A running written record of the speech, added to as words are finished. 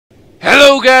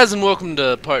Hello guys and welcome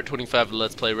to part 25 of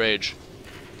Let's Play Rage.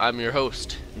 I'm your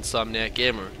host, Insomniac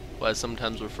Gamer, who I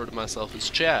sometimes refer to myself as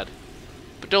Chad.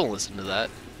 But don't listen to that.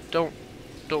 Don't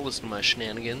listen to my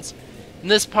shenanigans. In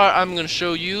this part I'm going to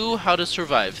show you how to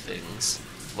survive things.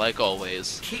 Like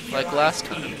always. Like last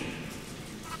time.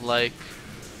 Like...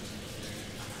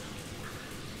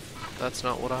 That's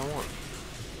not what I want.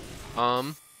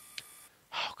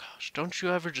 Oh gosh, don't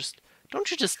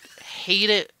you just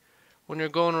hate it when you're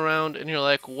going around and you're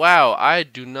like, wow,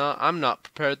 I'm not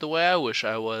prepared the way I wish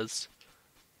I was.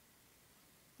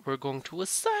 We're going to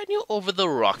assign you over the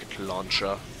rocket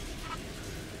launcher.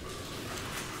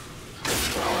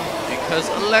 Because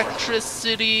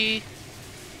electricity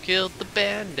killed the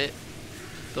bandit.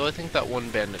 Though I think that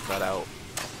one bandit got out.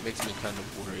 Makes me kind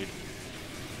of worried.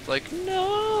 It's like,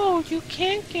 no, you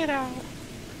can't get out.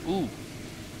 Ooh.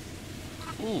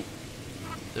 Ooh.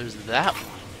 There's that one.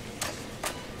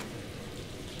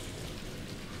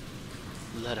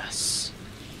 Let us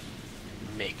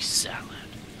make salad.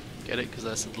 Get it? Because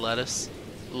I said lettuce.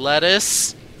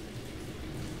 Lettuce!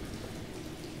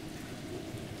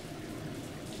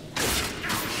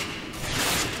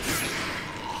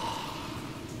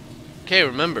 Okay,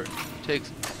 remember. It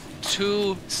takes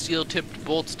 2 steel-tipped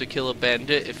bolts to kill a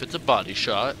bandit if it's a body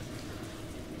shot.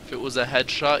 If it was a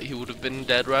headshot, he would have been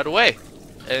dead right away.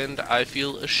 And I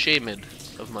feel ashamed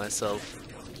of myself.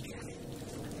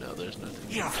 No, there's nothing.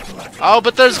 Oh,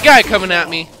 but there's a guy coming at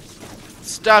me.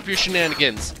 Stop your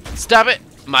shenanigans. Stop it.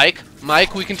 Mike,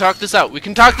 we can talk this out. We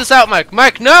can talk this out, Mike.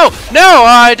 Mike, no! No!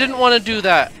 I didn't want to do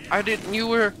that. I didn't. You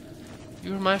were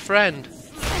my friend.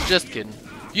 Just kidding.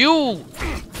 You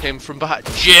came from behind.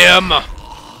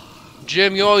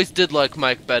 Jim, you always did like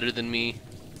Mike better than me.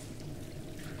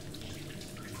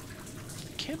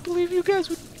 Can't believe you guys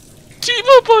would team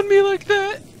up on me like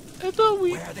that. I thought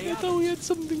we had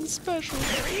something special.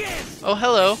 Oh,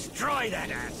 hello.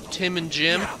 Tim and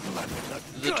Jim,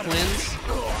 the twins.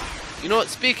 You know what,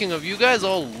 speaking of, you guys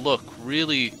all look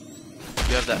really...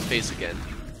 You have that face again.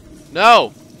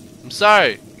 No! I'm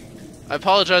sorry. I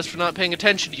apologize for not paying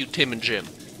attention to you, Tim and Jim.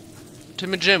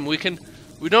 Tim and Jim, we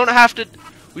don't have to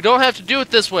do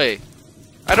it this way.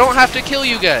 I don't have to kill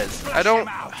you guys. I don't...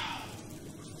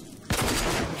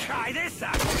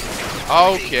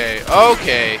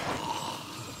 Okay.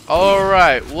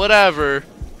 Alright, whatever.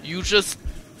 You just...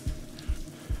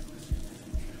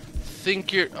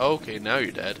 think you're... Okay, now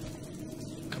you're dead.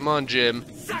 Come on, Jim.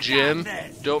 Jim,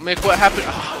 don't make what happened...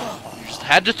 Oh, you just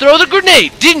had to throw the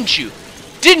grenade, didn't you?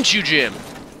 Didn't you, Jim?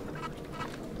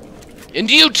 And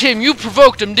you, Tim, you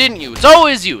provoked him, didn't you? It's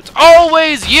always you. It's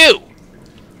always you!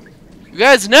 You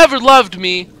guys never loved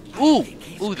me. Ooh,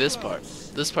 this part.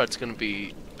 This part's gonna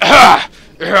be...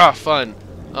 fun.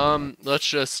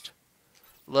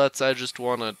 I just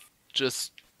wanna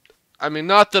I mean,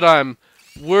 not that I'm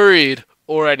worried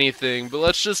or anything, but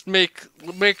let's just make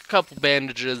a couple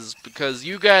bandages because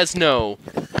you guys know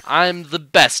I'm the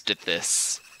best at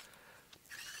this.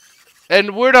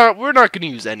 And we're not gonna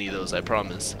use any of those, I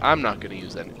promise. I'm not gonna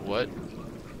use any. What?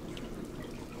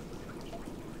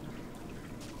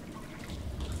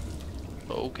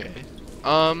 Okay.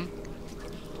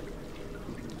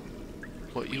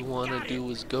 What you wanna do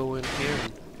is go in here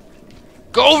and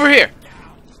go over here!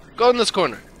 Go in this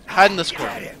corner. Hide in this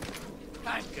corner.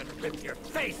 I'm gonna rip your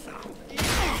face off.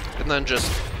 And then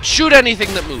just shoot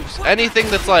anything that moves. Anything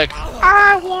that's like,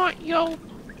 I want your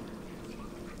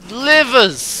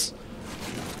livers!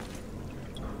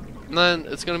 And then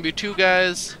it's gonna be 2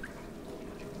 guys.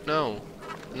 No.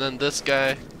 And then this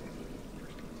guy.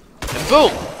 And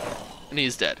boom! And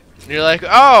he's dead. And you're like,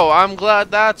 oh, I'm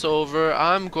glad that's over.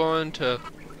 I'm going to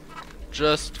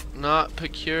just not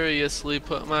precariously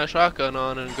put my shotgun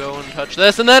on and go and touch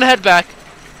this and then head back.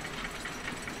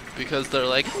 Because they're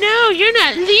like, no, you're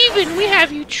not leaving. We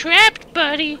have you trapped,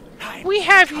 buddy. We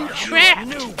have you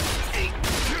trapped.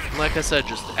 And like I said,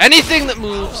 just anything that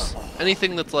moves,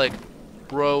 anything that's like,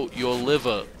 bro, your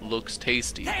liver looks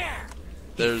tasty.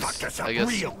 There's, I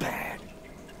guess,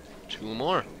 2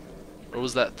 more. Or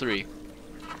was that 3?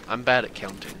 I'm bad at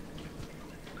counting.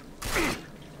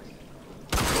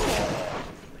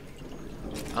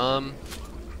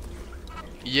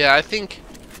 Yeah, I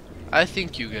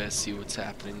think you guys see what's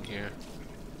happening here.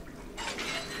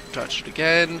 Touch it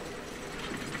again.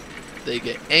 They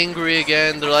get angry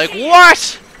again. They're like,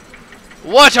 what?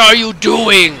 What are you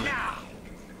doing?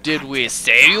 Did we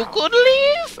say you could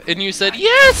leave? And you said,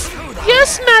 yes!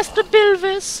 Yes, Master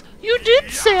Bilvis! You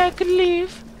did say I could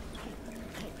leave.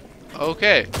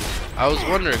 Okay. I was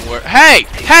wondering where... Hey!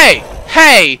 Hey!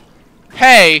 Hey!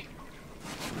 Hey!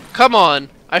 Come on.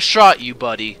 I shot you,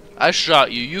 buddy. I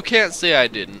shot you. You can't say I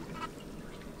didn't.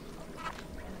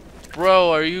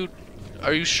 Bro, are you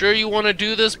sure you want to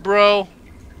do this, bro?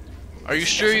 Are you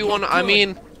sure you want to? I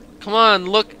mean, come on,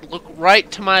 look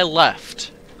right to my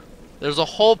left. There's a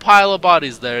whole pile of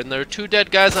bodies there, and there are 2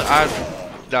 dead guys. I'm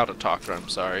not a talker, I'm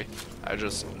sorry.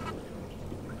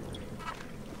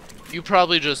 You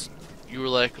probably just, you were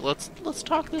like, let's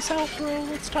talk this out, bro.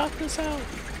 Let's talk this out.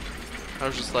 I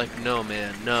was just like, no,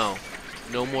 man, no.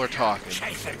 No more talking.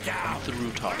 Chase it down. I'm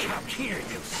through talking. Come here,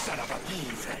 you son of a...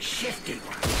 He's a shifty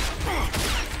one.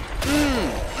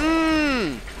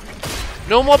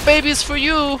 No more babies for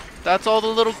you. That's all the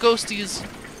little ghosties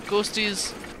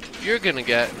you're gonna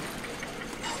get.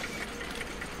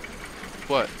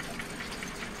 What?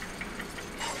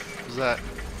 Was that?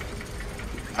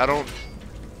 I don't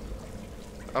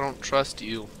trust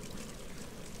you.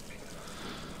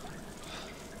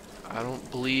 I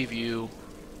don't believe you.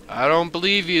 I don't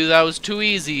believe you. That was too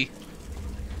easy.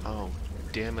 Oh,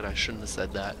 damn it. I shouldn't have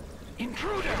said that.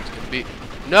 Intruder. It's gonna be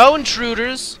no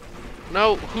intruders.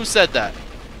 No, who said that?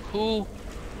 Who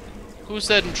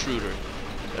said intruder?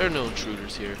 There are no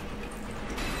intruders here.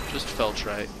 Just felt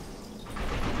right.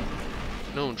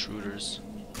 No intruders.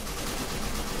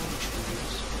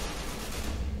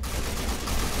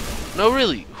 No,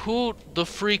 really. Who the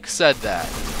freak said that?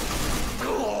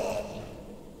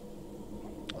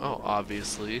 Oh,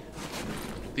 obviously.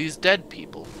 These dead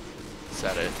people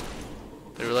said it.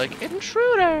 They were like,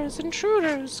 intruders,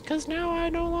 intruders, because now I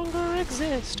no longer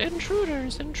exist.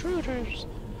 Intruders, intruders.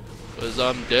 Because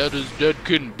I'm dead as dead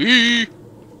can be.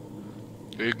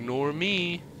 Ignore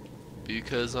me.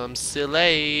 Because I'm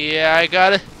silly. I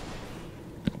got it.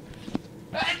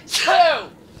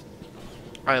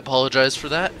 I apologize for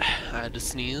that. I had to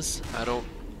sneeze. I don't...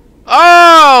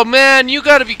 Oh, man, you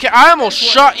gotta be careful. I almost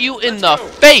shot you in the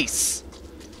face.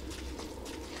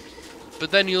 But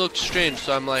then you looked strange,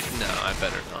 so I'm like, no, I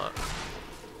better not.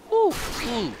 Ooh,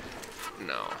 ooh.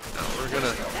 No, we're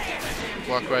gonna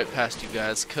walk right past you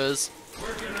guys, cause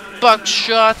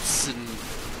buckshots and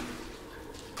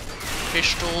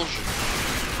pistols and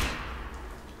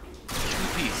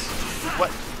 2-piece.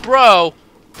 What, bro?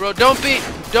 Bro, don't be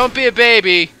a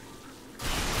baby.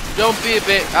 Don't be a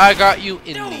baby. I got you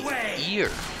in the ear.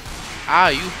 Ah,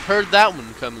 you heard that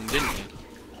one coming, didn't you?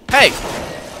 Hey,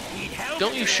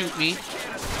 don't you shoot me.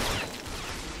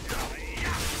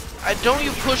 Don't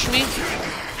you push me.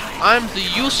 I'm the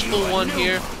useful one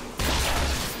here.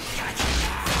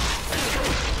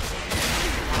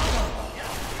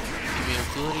 Give me a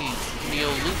goodie. Give me a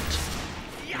loot.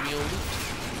 Give me a loot.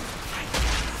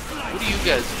 What are you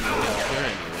guys doing out here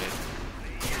anyway?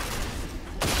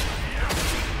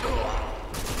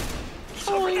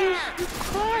 Oh, you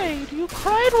cried. You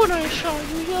cried when I shot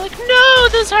you. You're like, no,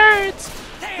 this hurts.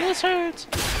 This hurts.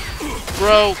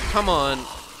 Bro, come on.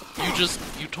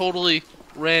 You totally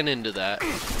ran into that.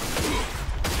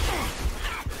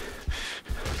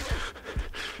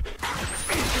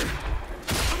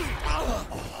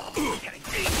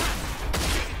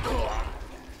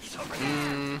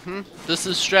 This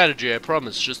is strategy, I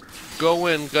promise. Just go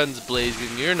in guns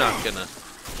blazing. You're not,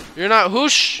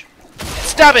 whoosh!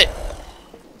 Stop it!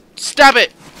 Stop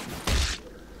it! I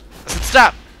said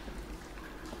stop!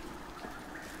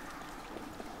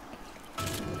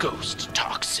 Ghost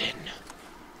toxin.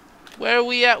 Where are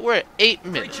we at? We're at 8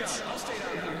 minutes.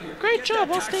 Great job,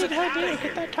 I'll stay behind here.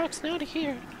 Get that toxin out of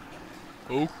here.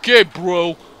 Okay,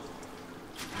 bro.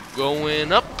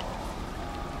 Going up.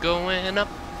 Going up,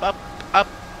 up, up.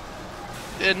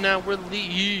 And now we're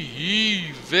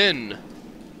leaving.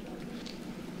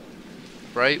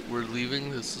 Right? We're leaving.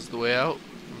 This is the way out.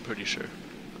 I'm pretty sure.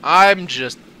 I'm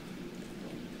just...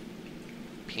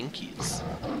 Pinkies.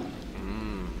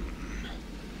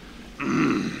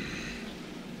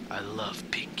 I love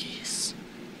pinkies.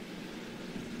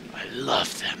 I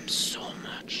love them so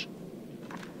much.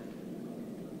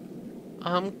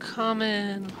 I'm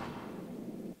coming.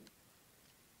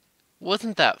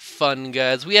 Wasn't that fun,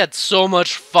 guys? We had so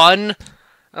much fun.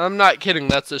 I'm not kidding.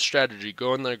 That's a strategy.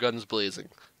 Go in there guns blazing.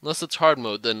 Unless it's hard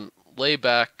mode, then lay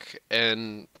back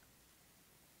and...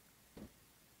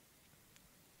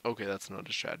 Okay, that's not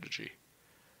a strategy.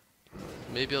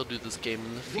 Maybe I'll do this game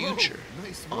in the future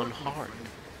on hard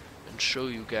and show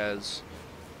you guys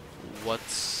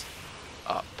what's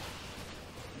up.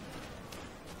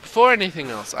 Before anything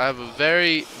else, I have a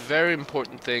very, very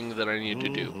important thing that I need to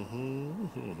do.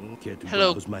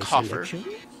 Hello, Coffer.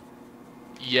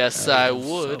 Yes, I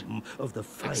would,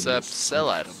 except sell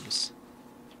items.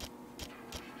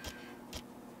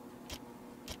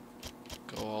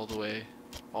 Go all the way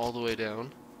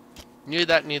down. Need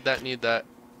that, need that, need that.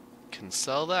 Can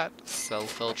sell that. Sell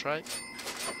feltrite.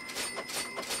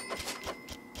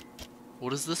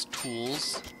 What is this?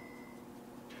 Tools.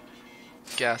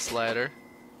 Gas lighter.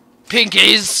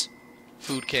 Pinkies!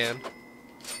 Food can.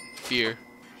 Beer.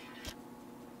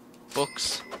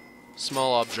 Books.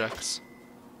 Small objects.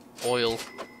 Oil.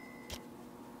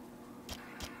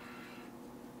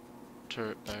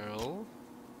 Turret barrel.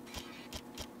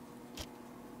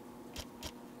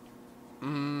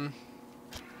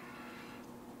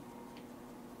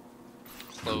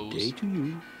 Clothes. Good day to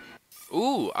you.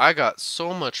 Ooh, I got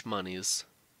so much monies.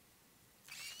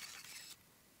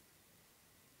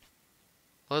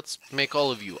 Let's make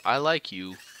all of you. I like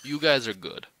you. You guys are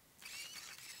good.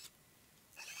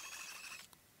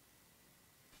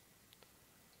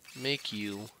 Make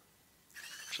you.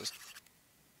 Just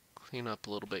clean up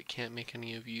a little bit. Can't make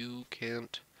any of you.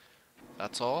 Can't.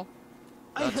 That's all?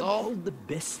 That's all? The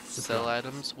best Sell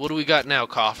items. What do we got now,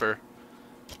 Coffer?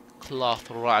 Cloth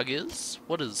ragas.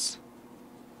 What is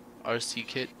RC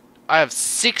kit? I have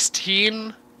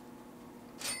 16.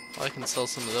 Well, I can sell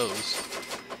some of those.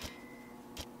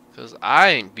 Because I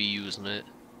ain't be using it.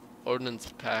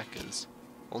 Ordnance pack is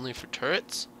only for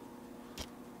turrets?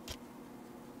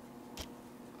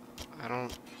 I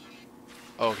don't...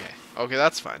 Okay. Okay,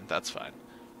 that's fine. That's fine.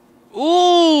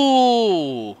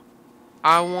 Ooh!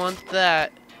 I want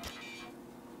that.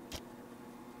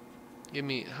 Give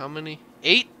me how many?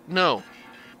 8? No.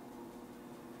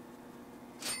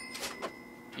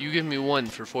 You give me 1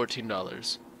 for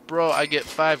 $14. Bro, I get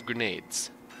 5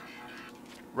 grenades.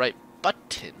 Right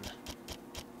button.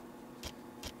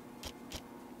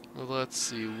 Well, let's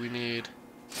see. We need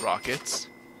rockets.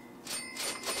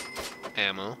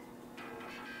 Ammo.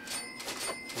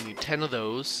 We need 10 of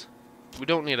those. We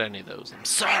don't need any of those. I'm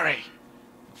sorry.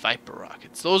 Viper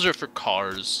rockets. Those are for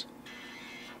cars.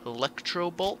 Electro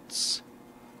bolts.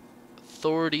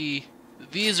 Authority.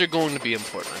 These are going to be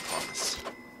important, I promise.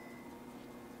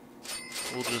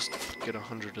 We'll just get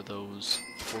 100 of those.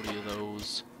 40 of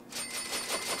those.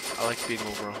 I like being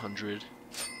over 100.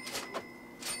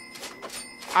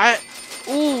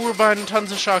 Ooh, we're buying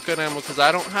tons of shotgun ammo because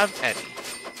I don't have any.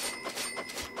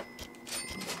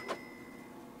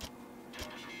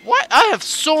 What? I have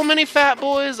so many fat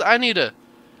boys. I need a...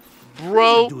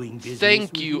 Bro,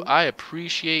 thank you. I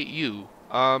appreciate you.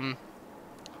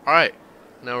 Alright.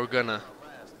 Now we're gonna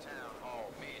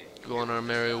go on our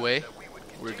merry way.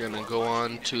 We're gonna go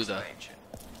on to the...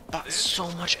 Bought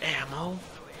so much ammo.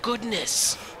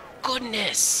 Goodness.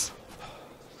 Goodness.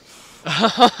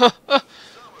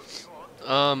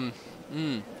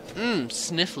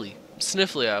 Sniffly.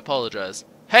 Sniffly, I apologize.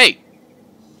 Hey!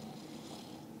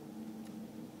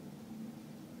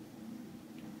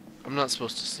 I'm not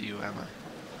supposed to see you, am I?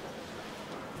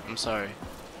 I'm sorry.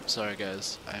 I'm sorry,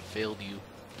 guys. I failed you.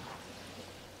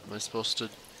 Am I supposed to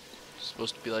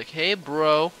be like, hey,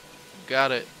 bro,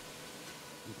 got it.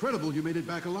 Incredible you made it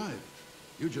back alive.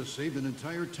 You just saved an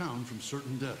entire town from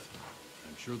certain death.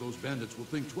 I'm sure those bandits will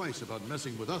think twice about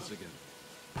messing with us again.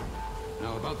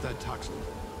 Now about that toxin.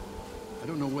 I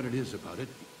don't know what it is about it,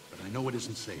 but I know it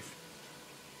isn't safe.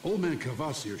 Old man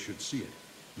Cavassier should see it.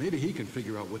 Maybe he can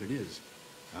figure out what it is.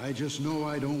 I just know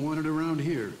I don't want it around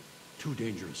here. Too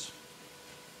dangerous.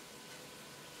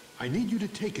 I need you to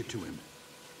take it to him.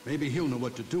 Maybe he'll know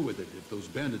what to do with it if those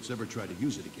bandits ever try to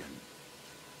use it again.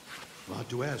 A lot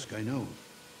to ask, I know.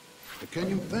 But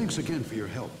Kenyon, thanks again for your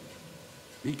help.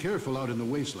 Be careful out in the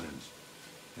wastelands.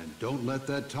 And don't let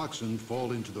that toxin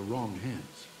fall into the wrong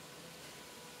hands.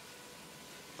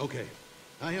 Okay,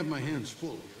 I have my hands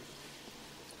full here.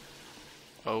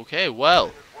 Okay,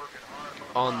 well,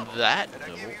 on that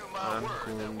note, I'm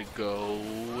going to go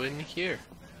in here.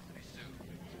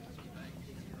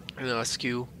 And ask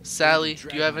you, Sally,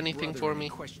 do you have anything for me?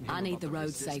 I need the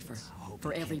road safer.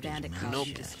 For every bandit cop Nope.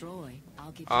 you destroy,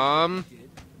 I'll give you...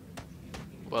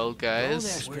 Well,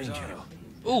 guys.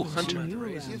 Ooh, Hunter.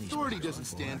 The authority doesn't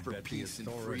stand for peace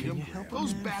and freedom.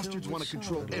 Those bastards want to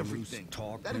control everything.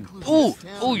 That includes this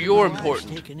town. Ooh, you're My wife's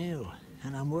important. taken ill,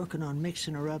 and I'm working on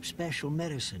mixing her up special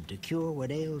medicine to cure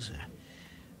what ails her.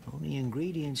 Only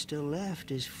ingredient still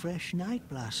left is fresh night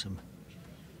blossom.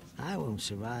 I won't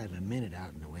survive a minute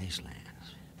out in the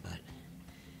wastelands, but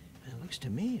it looks to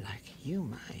me like you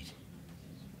might.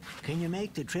 Can you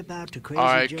make the trip out to Crazy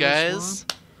Alright, Joe's guys.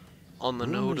 swamp? On the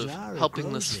note Rumors of are it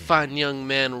helping this closing. fine young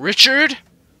man, Richard,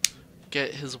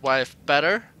 get his wife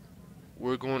better,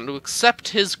 we're going to accept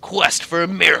his quest for a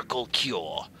miracle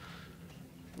cure.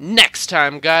 Next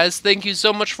time, guys. Thank you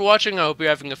so much for watching. I hope you're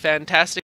having a fantastic